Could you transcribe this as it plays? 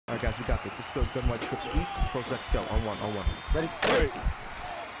All right, guys, we got this. Let's go. Gun white trip sweep. Pros X go. On one. On one. Ready? Ready.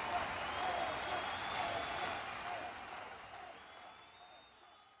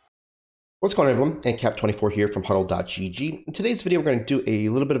 What's going on, everyone? Cap24 here from HuddleGG. In today's video, we're going to do a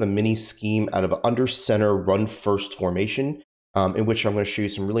little bit of a mini scheme out of an under center run first formation, in which I'm going to show you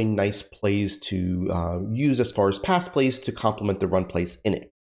some really nice plays to use as far as pass plays to complement the run plays in it.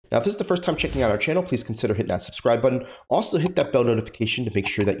 Now, if this is the first time checking out our channel, please consider hitting that subscribe button. Also, hit that bell notification to make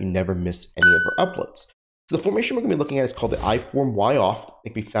sure that you never miss any of our uploads. So the formation we're going to be looking at is called the I form Y off. It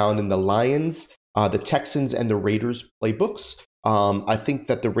can be found in the Lions, the Texans, and the Raiders playbooks. I think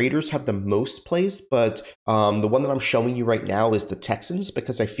that the Raiders have the most plays, but the one that I'm showing you right now is the Texans,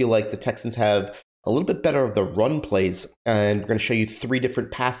 because I feel like the Texans have a little bit better of the run plays, and we're going to show you 3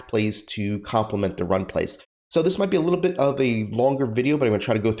 different pass plays to complement the run plays. So this might be a little bit of a longer video, but I'm going to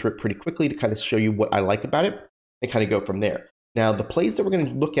try to go through it pretty quickly to kind of show you what I like about it and kind of go from there. Now, the plays that we're going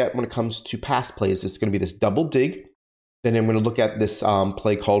to look at when it comes to pass plays is going to be this double dig. Then I'm going to look at this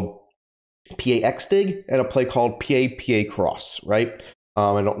play called PAX dig and a play called PA cross, right?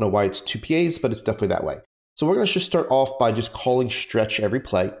 I don't know why it's 2 PAs, but it's definitely that way. So we're going to just start off by just calling stretch every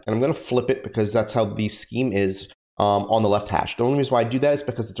play, and I'm going to flip it because that's how the scheme is on the left hash. The only reason why I do that is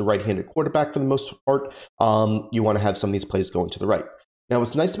because it's a right-handed quarterback for the most part. You want to have some of these plays going to the right. Now,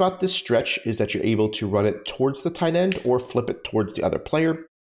 what's nice about this stretch is that you're able to run it towards the tight end or flip it towards the other player.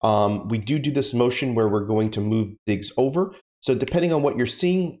 We do this motion where we're going to move digs over. So depending on what you're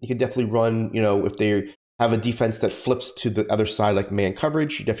seeing, you can definitely run, if they have a defense that flips to the other side like man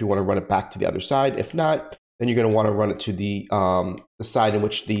coverage, you definitely want to run it back to the other side. If not, then you're going to want to run it to the side in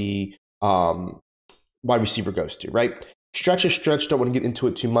which the wide receiver goes to, right? Stretch is stretch. Don't want to get into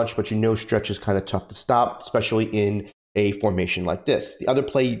it too much, but stretch is kind of tough to stop, especially in a formation like this. The other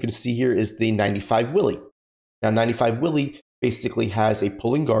play you can see here is the 95 Willie. Now, 95 Willie basically has a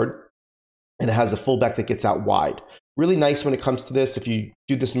pulling guard, and it has a fullback that gets out wide. Really nice when it comes to this. If you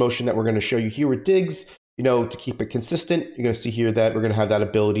do this motion that we're going to show you here with digs, to keep it consistent, you're going to see here that we're going to have that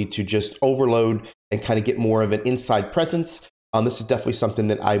ability to just overload and kind of get more of an inside presence. This is definitely something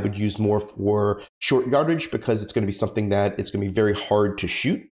that I would use more for short yardage because it's going to be something that it's going to be very hard to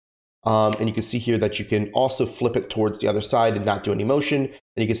shoot. And you can see here that you can also flip it towards the other side and not do any motion.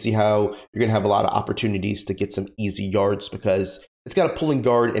 And you can see how you're going to have a lot of opportunities to get some easy yards because it's got a pulling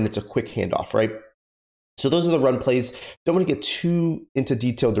guard and it's a quick handoff, right? So those are the run plays. Don't want to get too into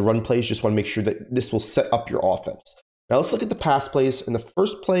detail the run plays. Just want to make sure that this will set up your offense. Now let's look at the pass plays. And the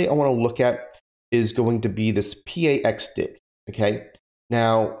first play I want to look at is going to be this PAX dig. Okay.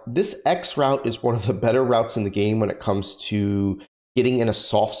 Now this X route is one of the better routes in the game when it comes to getting in a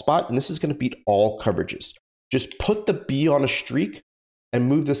soft spot. And this is going to beat all coverages. Just put the B on a streak and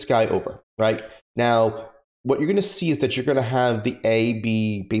move this guy over, right? Now, what you're going to see is that you're going to have the A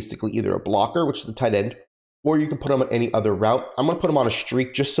be basically either a blocker, which is the tight end, or you can put them on any other route. I'm going to put them on a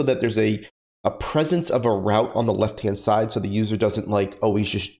streak just so that there's a presence of a route on the left-hand side so the user doesn't always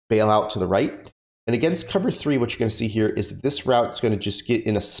just bail out to the right. And against cover 3, what you're going to see here is that this route is going to just get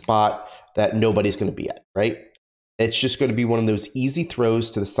in a spot that nobody's going to be at, right? It's just going to be one of those easy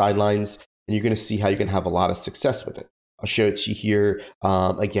throws to the sidelines, and you're going to see how you can have a lot of success with it. I'll show it to you here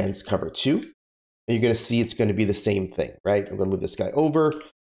against cover 2. And you're going to see it's going to be the same thing, right? I'm going to move this guy over,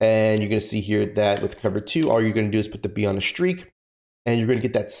 and you're going to see here that with cover 2, all you're going to do is put the B on a streak, and you're going to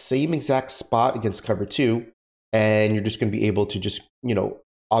get that same exact spot against cover 2, and you're just going to be able to just,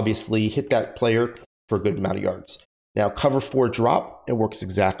 obviously hit that player for a good amount of yards. Now, cover 4 drop, it works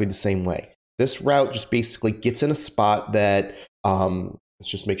exactly the same way. This route just basically gets in a spot that, let's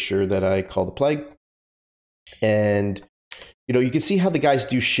just make sure that I call the play. And, you can see how the guys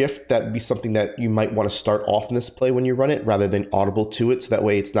do shift. That would be something that you might want to start off in this play when you run it rather than audible to it. So that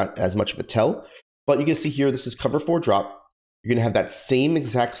way it's not as much of a tell. But you can see here, this is cover 4 drop. You're going to have that same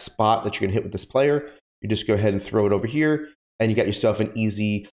exact spot that you're going to hit with this player. You just go ahead and throw it over here, and you got yourself an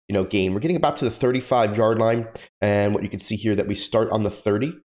easy, gain. We're getting about to the 35-yard line. And what you can see here that we start on the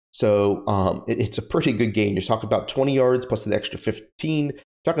 30. So it's a pretty good gain. You're talking about 20 yards plus an extra 15. You're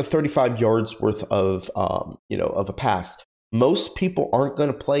talking 35 yards worth of, of a pass. Most people aren't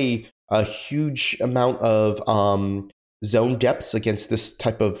going to play a huge amount of zone depths against this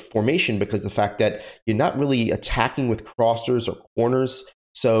type of formation because the fact that you're not really attacking with crossers or corners.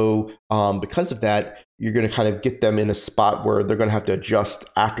 So because of that, you're going to kind of get them in a spot where they're going to have to adjust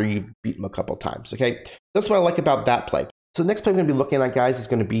after you've beaten them a couple of times. Okay, that's what I like about that play. So the next play we're going to be looking at, guys, is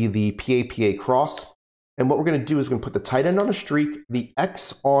going to be the PA cross. And what we're going to do is we're going to put the tight end on a streak, the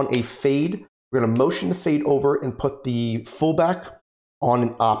X on a fade. We're going to motion the fade over and put the fullback on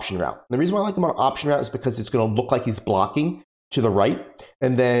an option route. And the reason why I like him on an option route is because it's going to look like he's blocking. to the right.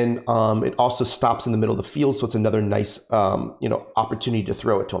 And then it also stops in the middle of the field. So it's another nice, opportunity to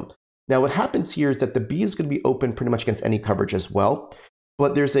throw it to him. Now, what happens here is that the B is going to be open pretty much against any coverage as well.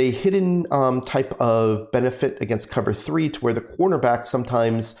 But there's a hidden type of benefit against cover 3 to where the cornerback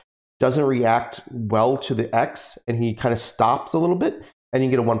sometimes doesn't react well to the X and he kind of stops a little bit and you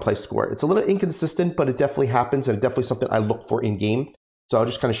get a one-play score. It's a little inconsistent, but it definitely happens and it's definitely something I look for in game. So I'll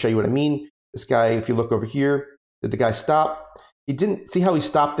just kind of show you what I mean. This guy, if you look over here, did the guy stop? He didn't. See how he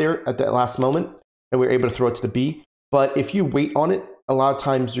stopped there at that last moment and we were able to throw it to the B. But if you wait on it, a lot of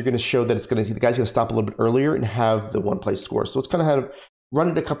times you're going to show that the guy's going to stop a little bit earlier and have the one-play score. So it's kind of how to run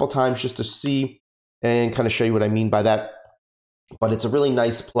it a couple times just to see and kind of show you what I mean by that. But it's a really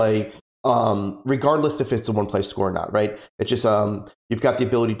nice play, regardless if it's a one-play score or not, right? It's just you've got the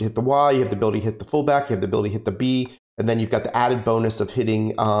ability to hit the Y, you have the ability to hit the fullback, you have the ability to hit the B, and then you've got the added bonus of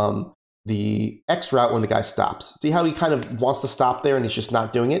hitting the X route when the guy stops. See how he kind of wants to stop there and he's just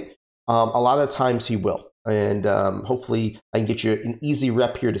not doing it? A lot of times he will. And hopefully I can get you an easy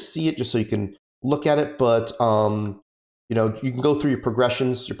rep here to see it just so you can look at it. But, you can go through your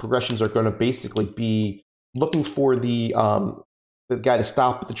progressions. Your progressions are going to basically be looking for the guy to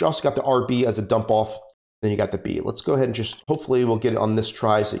stop. But you also got the RB as a dump off. Then you got the B. Let's go ahead and just, hopefully we'll get it on this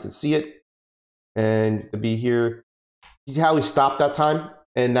try so you can see it. And the B here. See how he stopped that time?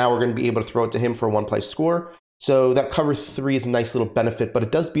 And now we're going to be able to throw it to him for a one-play score. So that cover 3 is a nice little benefit, but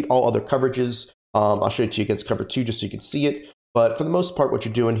it does beat all other coverages. I'll show it to you against cover 2 just so you can see it. But for the most part, what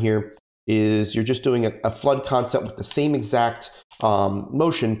you're doing here is you're just doing a flood concept with the same exact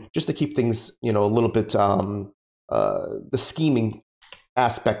motion just to keep things, a little bit, the scheming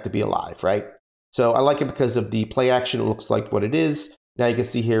aspect to be alive, right? So I like it because of the play action. It looks like what it is. Now you can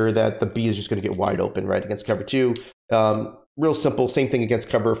see here that the B is just going to get wide open, right, against cover 2. Real simple, same thing against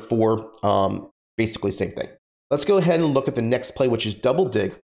cover 4, basically same thing. Let's go ahead and look at the next play, which is double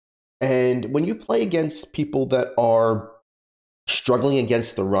dig. And when you play against people that are struggling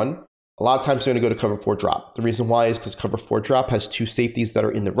against the run, a lot of times they're going to go to cover 4 drop. The reason why is because cover 4 drop has 2 safeties that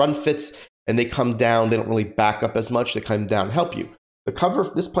are in the run fits, and they come down. They don't really back up as much. They come down and help you. The cover,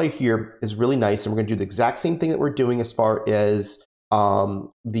 this play here is really nice, and we're going to do the exact same thing that we're doing as far as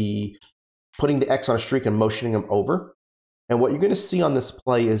the putting the X on a streak and motioning him over. And what you're going to see on this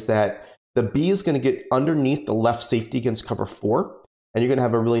play is that the B is going to get underneath the left safety against cover 4, and you're going to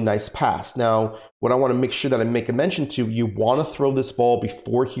have a really nice pass. Now, what I want to make sure that I make a mention to, you want to throw this ball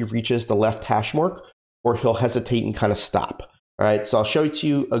before he reaches the left hash mark, or he'll hesitate and kind of stop. All right, so I'll show you to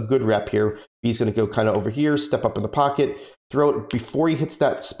you a good rep here. B's going to go kind of over here, step up in the pocket, throw it before he hits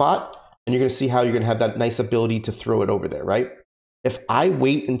that spot, and you're going to see how you're going to have that nice ability to throw it over there, right? If I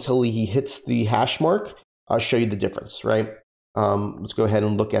wait until he hits the hash mark, I'll show you the difference, right? Let's go ahead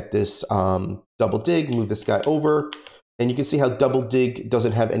and look at this double dig, move this guy over, and you can see how double dig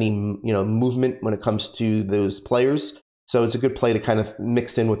doesn't have any movement when it comes to those players. So it's a good play to kind of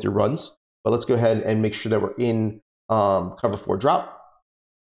mix in with your runs. But let's go ahead and make sure that we're in cover 4 drop.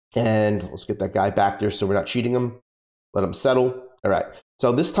 And let's get that guy back there so we're not cheating him. Let him settle. All right.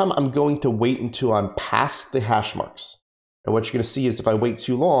 So this time I'm going to wait until I'm past the hash marks. And what you're going to see is if I wait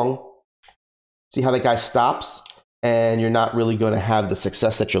too long, see how that guy stops and you're not really going to have the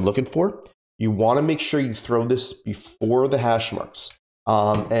success that you're looking for. You want to make sure you throw this before the hash marks.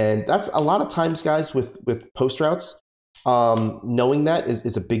 And that's a lot of times, guys, with post routes, knowing that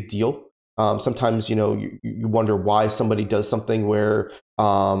is a big deal. Sometimes, you wonder why somebody does something where,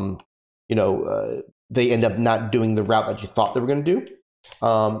 they end up not doing the route that you thought they were going to do,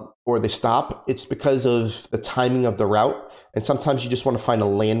 or they stop. It's because of the timing of the route. And sometimes you just want to find a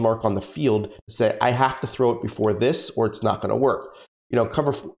landmark on the field to say, I have to throw it before this or it's not going to work.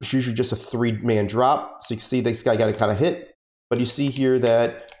 Cover is usually just a 3-man drop. So you can see this guy got to kind of hit. But you see here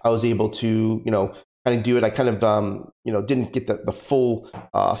that I was able to, kind of do it. I kind of, didn't get the full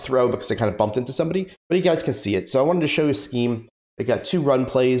throw because I kind of bumped into somebody. But you guys can see it. So I wanted to show you a scheme. They got 2 run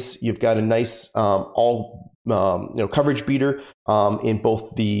plays. You've got a nice coverage beater in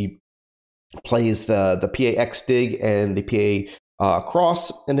both the plays, the PAX dig and the PA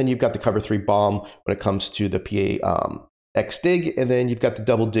cross, and then you've got the cover 3 bomb when it comes to the PA X dig, and then you've got the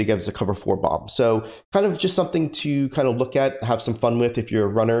double dig as a cover 4 bomb. So kind of just something to kind of look at, have some fun with. If you're a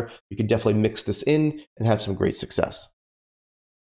runner, you can definitely mix this in and have some great success.